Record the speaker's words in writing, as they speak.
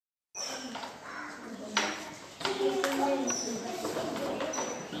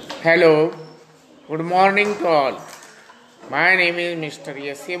Hello, good morning to all. My name is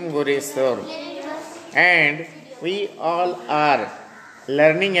Mr.S.M.Gore sir, and we all are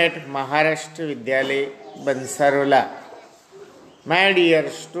learning at Maharashtra Vidyalaya, Bansarola. My dear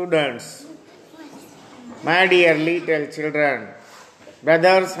students, my dear little children,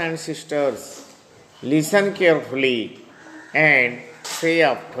 brothers and sisters, listen carefully and say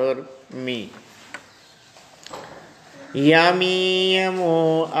after me. Yummy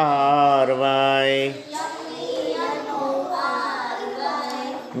M-O-R-Y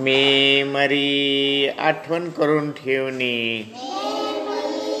memory आठवण करून ठेवणे.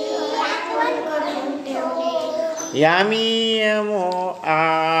 Yummy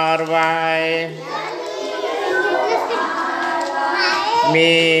M-O-R-Y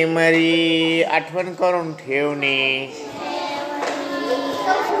memory आठवण करून ठेवणे.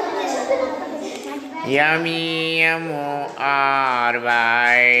 Yummy M-O-R-Y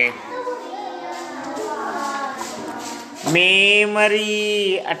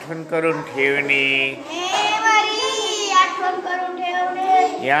memory आठवण करून ठेवणे.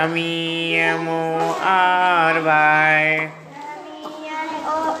 Yummy M-O-R-Y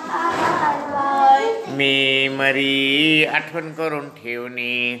memory आठवण करून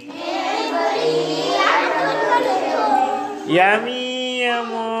ठेवणे. Yummy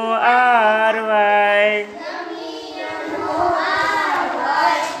M-O-R-Y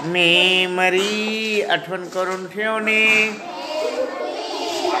मेमरी आठवण करून ठेवणे.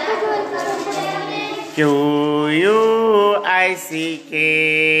 Q-U-I-C-K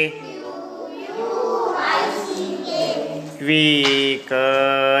क्विक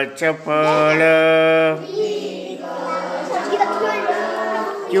चपळ.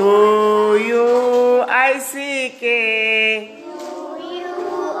 Q-U-I-C-K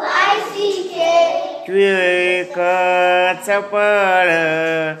क्विक चपळ.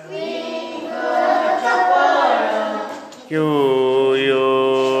 Q-U-I-C-K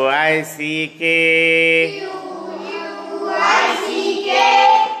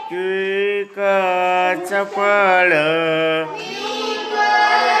क्विक चपळ.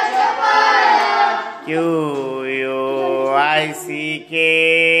 Q-U-I-C-K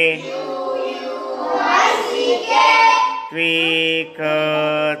क्विक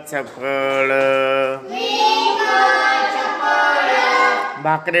चपळ.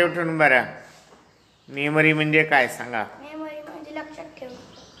 भाकरे उठून बरा. मेमरी म्हणजे काय सांगा. मेमरी म्हणजे लक्षात ठेव.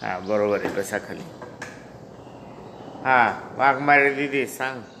 हा बरोबर आहे. बसा खाली. हा वाघमारे दीदी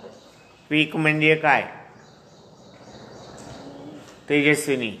सांग. क्विक म्हणजे काय.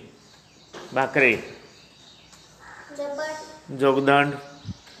 तेजस्विनी. भाकरे. जोगदंड.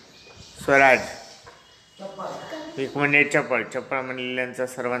 स्वराज. क्विक म्हणजे चपळ. चपळ म्हणलेल्यांचं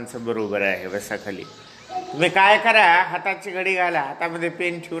सर्वांचं बरोबर आहे. बसा खाली. तुम्ही काय करा, हाताची घडी घाला, हातामध्ये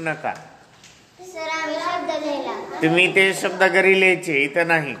पेन ठेवू नका. तुम्ही ते शब्द घरी लिहायचे, इथं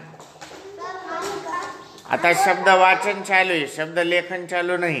नाही. आता शब्द वाचन चालू आहे, शब्द लेखन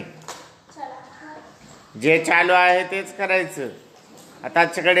चालू नाही. जे चालू आहे तेच करायचं.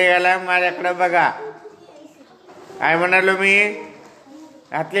 हाताची घडी घाला, माझ्याकडे बघा. काय म्हणालो मी.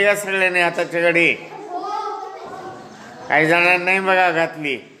 घातली का सगळ्यांनी हाताची घडी. काही जणांना नाही बघा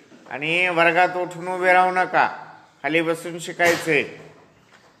घातली. आणि वर्गात उठून उभे राहू नका, खाली बसून शिकायचंय.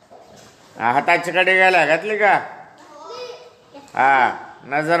 हाताची घडी घाला. घातली का. हा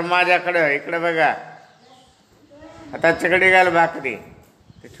नजर माझ्याकडं, इकडे बघा. हाताची घडी घाल. भाकरी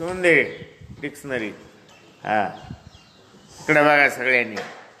ते ठेवून दे डिक्शनरी. हा इकडे बघा सगळ्यांनी.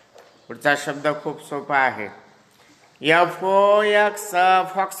 पुढचा शब्द खूप सोपा आहे. F-O-X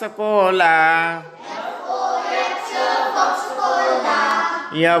fox Cola.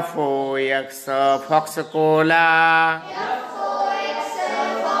 F-O-X fox Cola.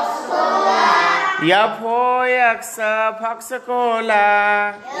 F-O-X fox Cola.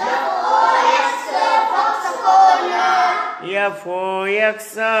 F-O-X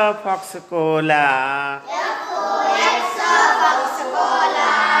fox Cola.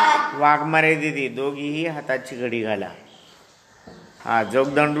 Waghmare दीदी दोघीही हाताची घडी घाला. हा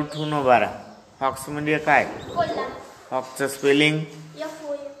जोगदंड उठून उभा राहा. फॉक्स म्हणजे काय. फॉक्सचं स्पेलिंग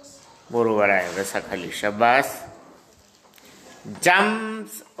बरोबर आहे. बसा खाली. शाबास.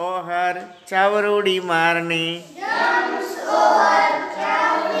 जम्प्स ओव्हर च्यावर उडी मारणे.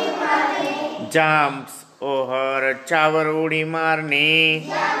 जम्प्स ओव्हर च्यावर उडी मारणे.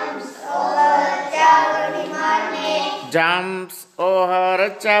 जम्प्स ओव्हर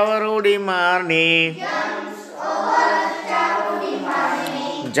च्यावर उडी मारणे.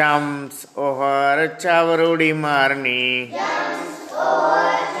 जम्प्स ओव्हर च्यावर उडी मारणे.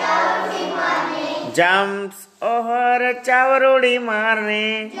 जम्प्स ओव्हर च्यावर उडी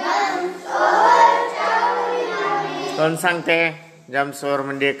मारणे. कोण सांगते जम्प्स ओव्हर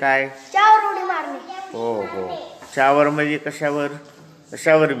म्हणजे काय? च्यावर उडी मारणे. हो हो, च्यावर म्हणजे कशावर?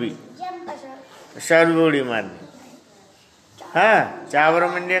 कशावर बी, कशावर बी उडी मारणे. हा, च्यावर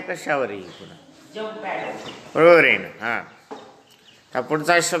म्हणजे कशावरही पुन्हा, बरोबर आहे ना. हा, हा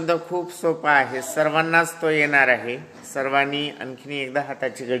पुढचा शब्द खूप सोपा आहे, सर्वांनाच तो येणार आहे. सर्वांनी आणखीन एकदा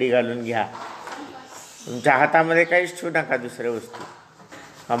हाताची घडी घालून घ्या. तुमच्या हातामध्ये काहीच ठेवू नका दुसऱ्या वस्तू.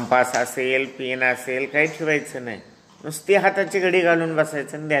 कंपास असेल, पेन असेल, काही ठेवायचं नाही. नुसती हाताची घडी घालून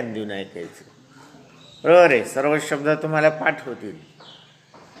बसायचं आणि ध्यान देऊन ऐकायचं. बरोबर आहे. सर्व शब्द तुम्हाला पाठ होतील.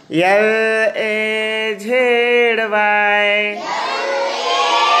 ईल.झेड.वाय,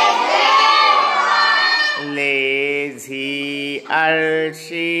 लेझी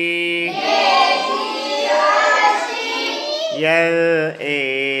आळशी.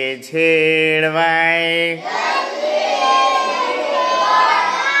 ईल.झेड.वाय,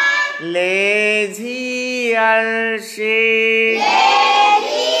 लेझी आळशी.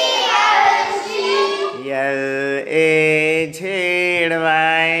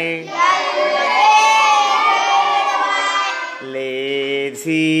 ईल.झेड.वाय,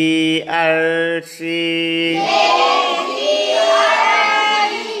 लेझी आळशी.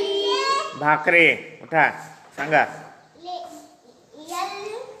 भाकरे उठा, सांगा.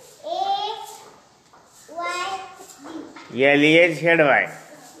 ईल.झेड.वाय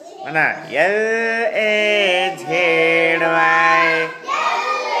म्हणा. ईल.झेड.वाय,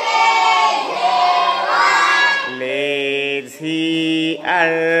 लेझी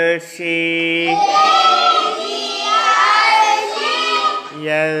आळशी.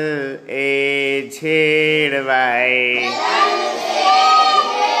 ईल.झेड.वाय,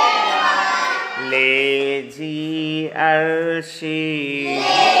 लेझी आळशी.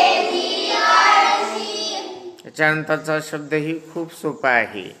 त्याच्यानंतरचा शब्दही खूप सोपा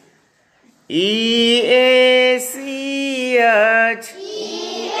आहे. EACH,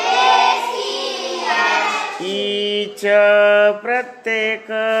 ईच प्रत्येक.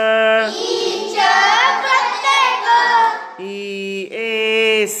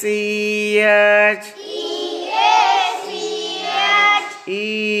 EACH,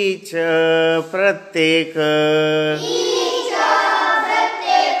 ईच प्रत्येक.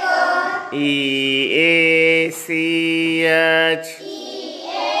 EACH,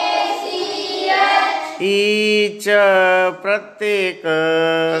 ईच प्रत्येक.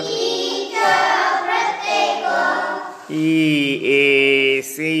 EACH,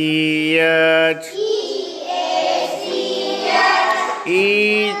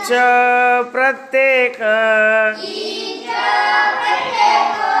 ईच प्रत्येक.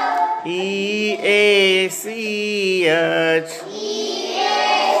 EACH,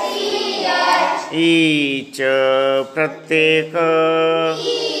 ईच प्रत्येक.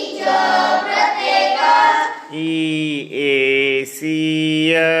 EACH,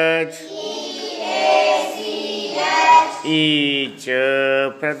 ईच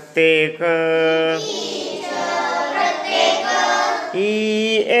प्रत्येक.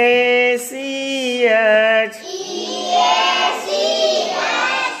 EACH,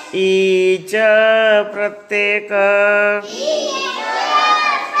 ईच प्रत्येक.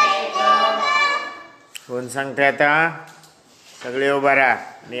 कोण सांगते आता? सगळे उभा राहा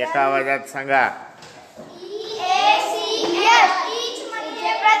आणि एका आवाजात सांगा.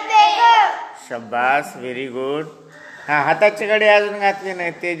 शब्बास, व्हेरी गुड. हा, हाताची घडी अजून घातली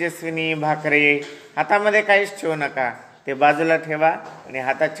नाही. तेजस्विनी, भाकरे. हातामध्ये काहीच ठेवू नका, ते बाजूला ठेवा आणि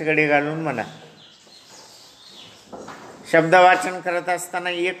हाताची घडी घालून म्हणा. शब्द वाचन करत असताना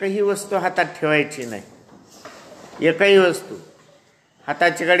एकही वस्तू हातात ठेवायची नाही. एकही वस्तू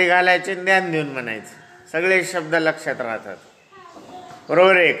हाताची घडी घालायची, ध्यान देऊन म्हणायचं. सगळे शब्द लक्षात राहतात.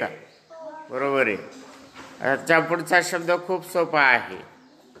 बरोबर आहे का? बरोबर आहे. याच्या पुढचा शब्द खूप सोपा आहे.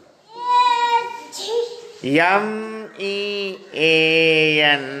 MEAN,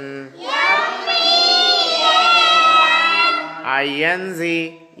 ING,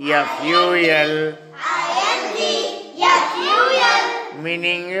 FUL,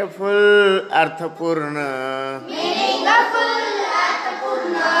 मिनिंगफुल, अर्थपूर्ण.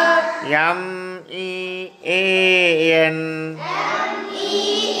 MEAN,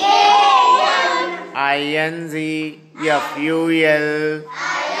 ING, FUL,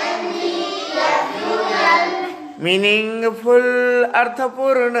 मिनिंगफुल,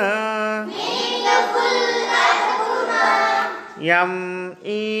 अर्थपूर्ण. MEAN,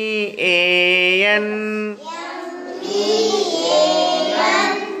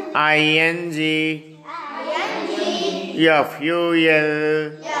 ING, FUL,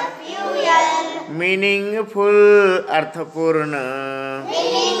 मीनिंगफुल अर्थपूर्ण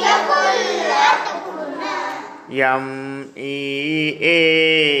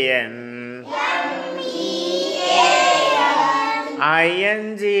MEAN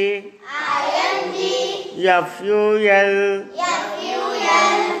ING FUL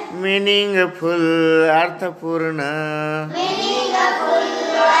मीनिंगफुल अर्थपूर्ण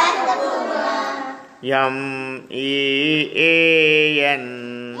MEAN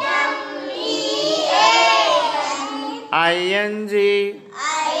ING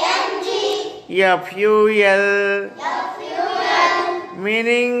FUL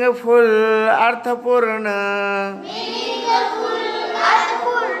मीनिंगफुल अर्थपूर्ण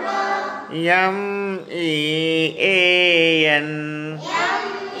MEAN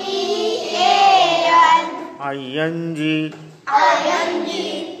ING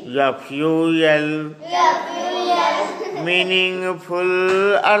FUL मीनिंगफुल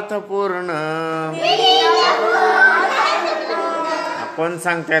अर्थपूर्ण. कोण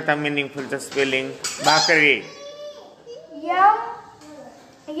सांगते आता मीनिंगफुलचं स्पेलिंग? भाकरी.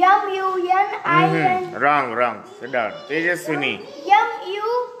 रॉंग. Sit down.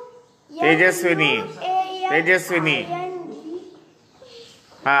 तेजस्विनी.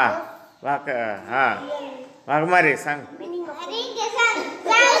 हा वाघमारे सांग.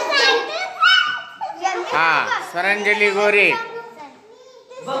 हा स्वरांजली गोरे.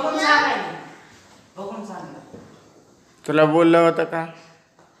 तुला बोललं होतं का?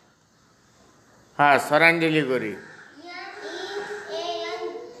 हा स्वरांजली गोरे.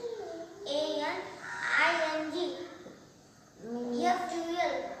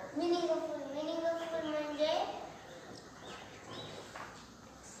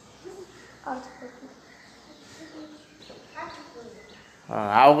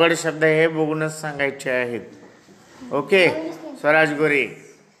 अवघड शब्द हे बघूनच सांगायचे आहेत. ओके. स्वराज गोरे.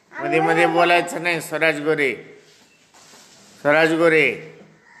 मध्ये बोलायचं नाही. स्वराज गोरे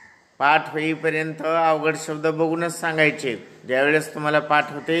पाठ होईपर्यंत अवघड शब्द बघूनच सांगायचे. ज्यावेळेस तुम्हाला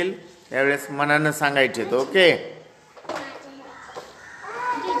पाठ होतील त्यावेळेस मनानं सांगायचे. ओके.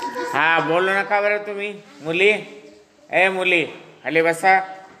 हा बोलू नका बरं तुम्ही. मुली खाली बसा.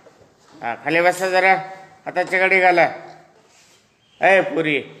 खाली बसा जरा. हाताची घडी घाला.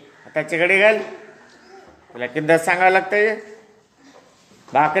 पुरी हाताची घडी घाल. तुला किती सांगावं लागतंय?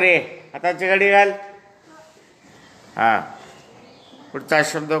 भाकरे हाताची घडी घाल. हा पुढचा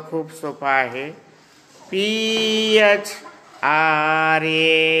शब्द खूप सोपा आहे. PHRASE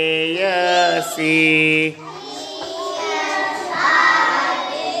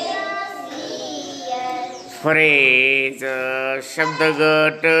phrase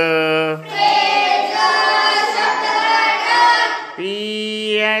शब्दगट.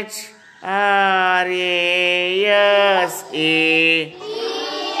 PHRASE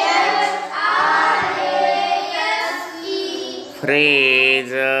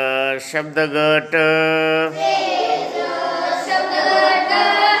phrase शब्दगट.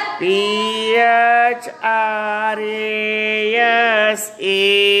 PHRASE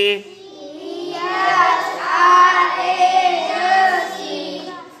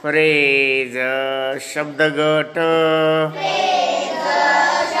phrase शब्दगट.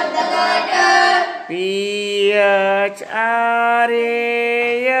 PHRASE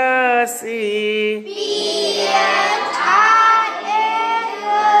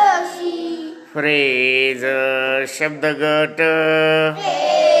phrase शब्दगट.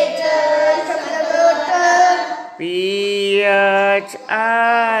 PHRASE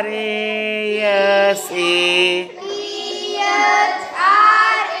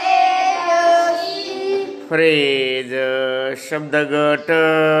phrase शब्दगट.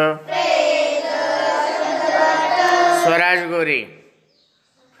 Swaraj गोरे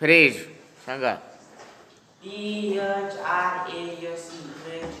फ्रेज सांगा.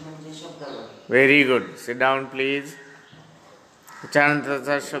 Very good. Sit down please.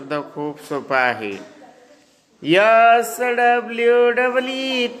 त्यानंतरचा शब्द खूप सोपा आहे.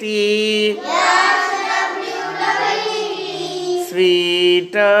 SWEET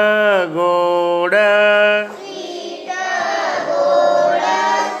स्वीट गोड.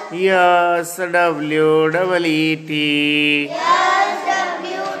 SWEET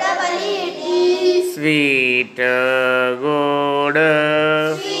स्वीट गोड.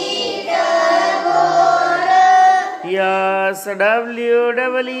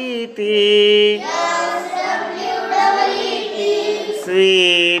 SWEET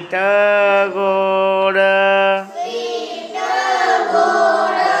स्वीट गोड.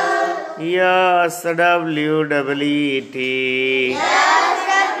 SWEET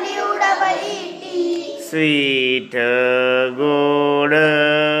स्वीट गोड.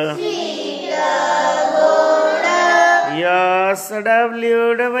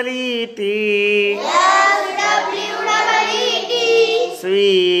 SWEET.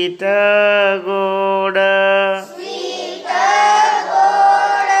 स्वीट गोड.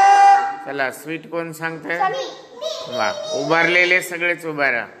 चला स्वीट कोण सांगते? वा उभारलेले सगळेच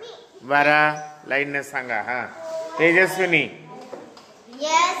उभारा. बारा लाईनने सांगा. हा तेजस्विनी.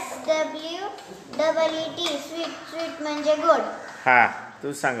 SWEET sweet. स्वीट म्हणजे गोड. हा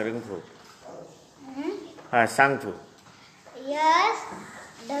तू सांग रिंकू. हा सांग तू.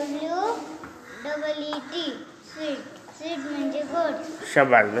 SWEET sweet. स्वीट म्हणजे गोड.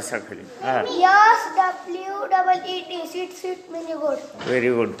 शबास बसा खाली. हा SWEET स्वीट. स्वीट म्हणजे गोड. Very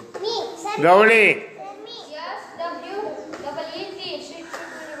good. गवळी.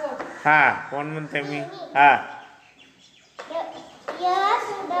 हा कोण म्हणते मी? हा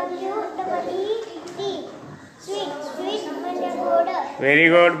स्वीट म्हणजे गोड. Very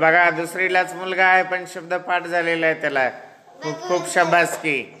good. बघा दुसरीलाच मुलगा आहे पण शब्द पाठ झालेला आहे त्याला. खूप खूप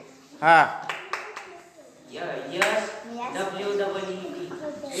शाबासकी. हा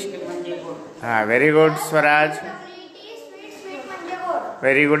हा very good Swaraj.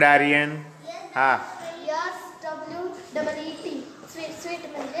 Very good Aryan. हा स्वीट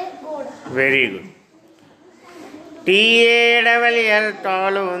म्हणजे गोड. Very good. TALL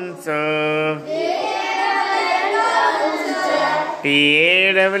टॉल उंच.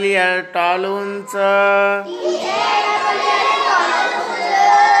 TALL टॉल उंच.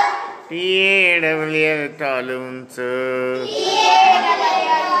 TALL टॉल उंच.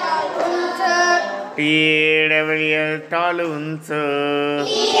 TALL टॉल उंच.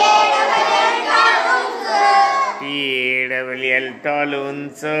 TALL टॉल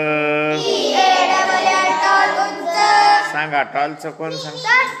उंच. सांगा टॉलचं कोण सांगता?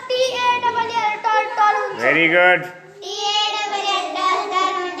 Very good.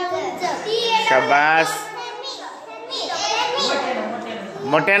 शाबास.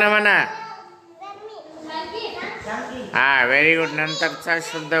 मोठ्यानं म्हणा. हा व्हेरी गुड. नंतरचा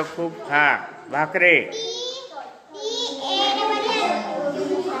शब्द खूप. हा भाकरे.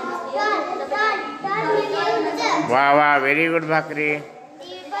 वा वा very good Bhakare.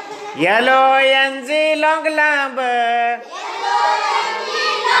 LONG long लांब.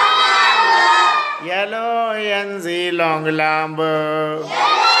 LONG लॉंग लांब.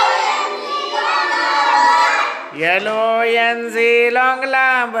 LONG लॉंग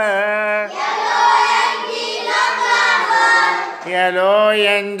लांब.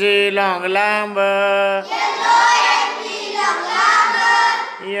 LONG लॉंग लांब.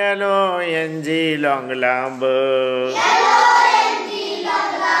 LONG लॉंग लांब.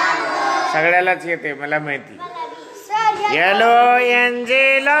 सगळ्यालाच येते मला माहिती. LONG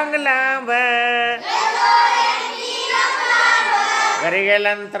लॉंग लांब. घरी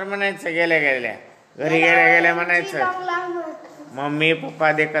गेल्यानंतर म्हणायचं गेल्या गेल्या. घरी गेल्या गेल्या म्हणायचं. मम्मी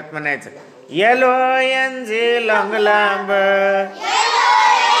पप्पा देखत म्हणायचं LONG लॉंग लांब.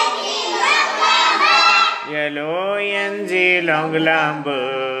 LONG लॉंग लांब.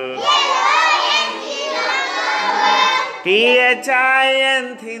 THIN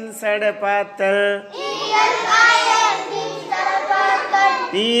थिन सडपातळ.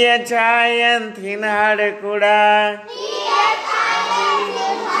 THIN thin हाडकुडा.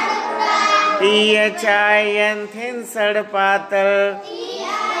 THIN थिन सडपातळ.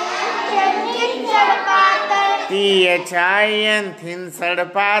 THIN थिन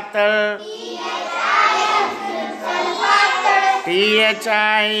सडपातळ.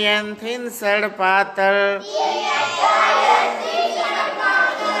 THIN थिन सडपातळ.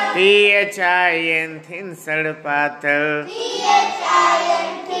 THIN थिन सडपातळ.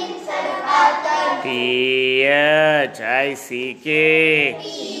 THICK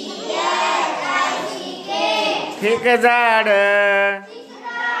थिक जाड.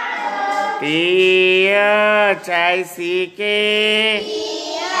 THICK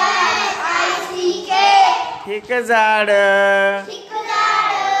थिक जाड.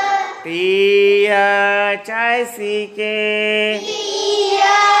 THICK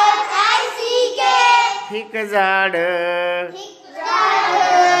थिक जाड.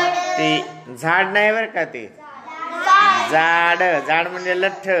 ती झाड नाही बर का. ते जाड. जाड म्हणजे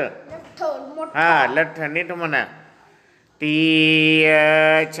लठ्ठ. हा लठ्ठ नीट म्हणा.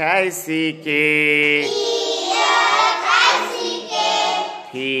 THICK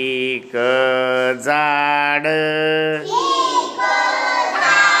ठीक जाड.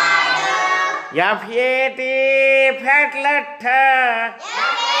 FAT फॅट लठ्ठ.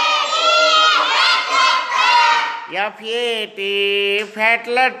 FAT फॅट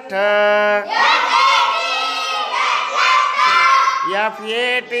लठ्ठ.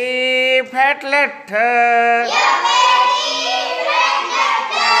 FAT फॅट लठ्ठ.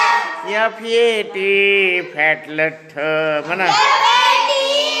 FAT फॅट लठ्ठ म्हणा.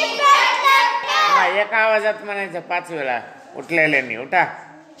 एका आवाजात म्हणायचं 5 वेळा उठलेल्यांनी. उठा.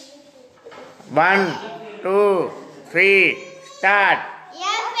 1 2 3 स्टार्ट.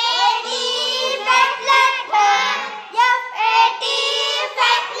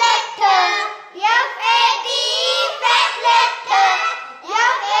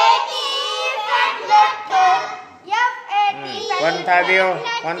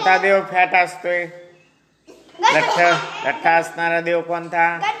 कोणता देव फॅट असतोय? लठ्ठ असणारा देव कोणता?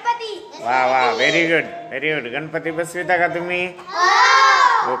 वा वा, very good very good. Ganpati बसविता का तुम्ही?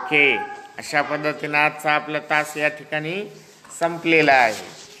 ओके. अशा पद्धतीने आजचा आपला तास या ठिकाणी संपलेला आहे.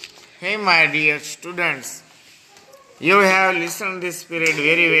 Hey my dear students, you have listened this period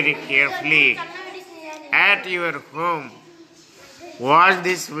very carefully at your home. Watch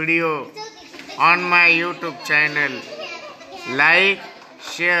this video on my YouTube channel. Like,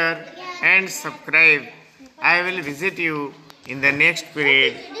 share and subscribe. I will visit you in the next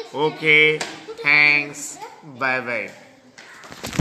period. Okay, thanks. Bye bye.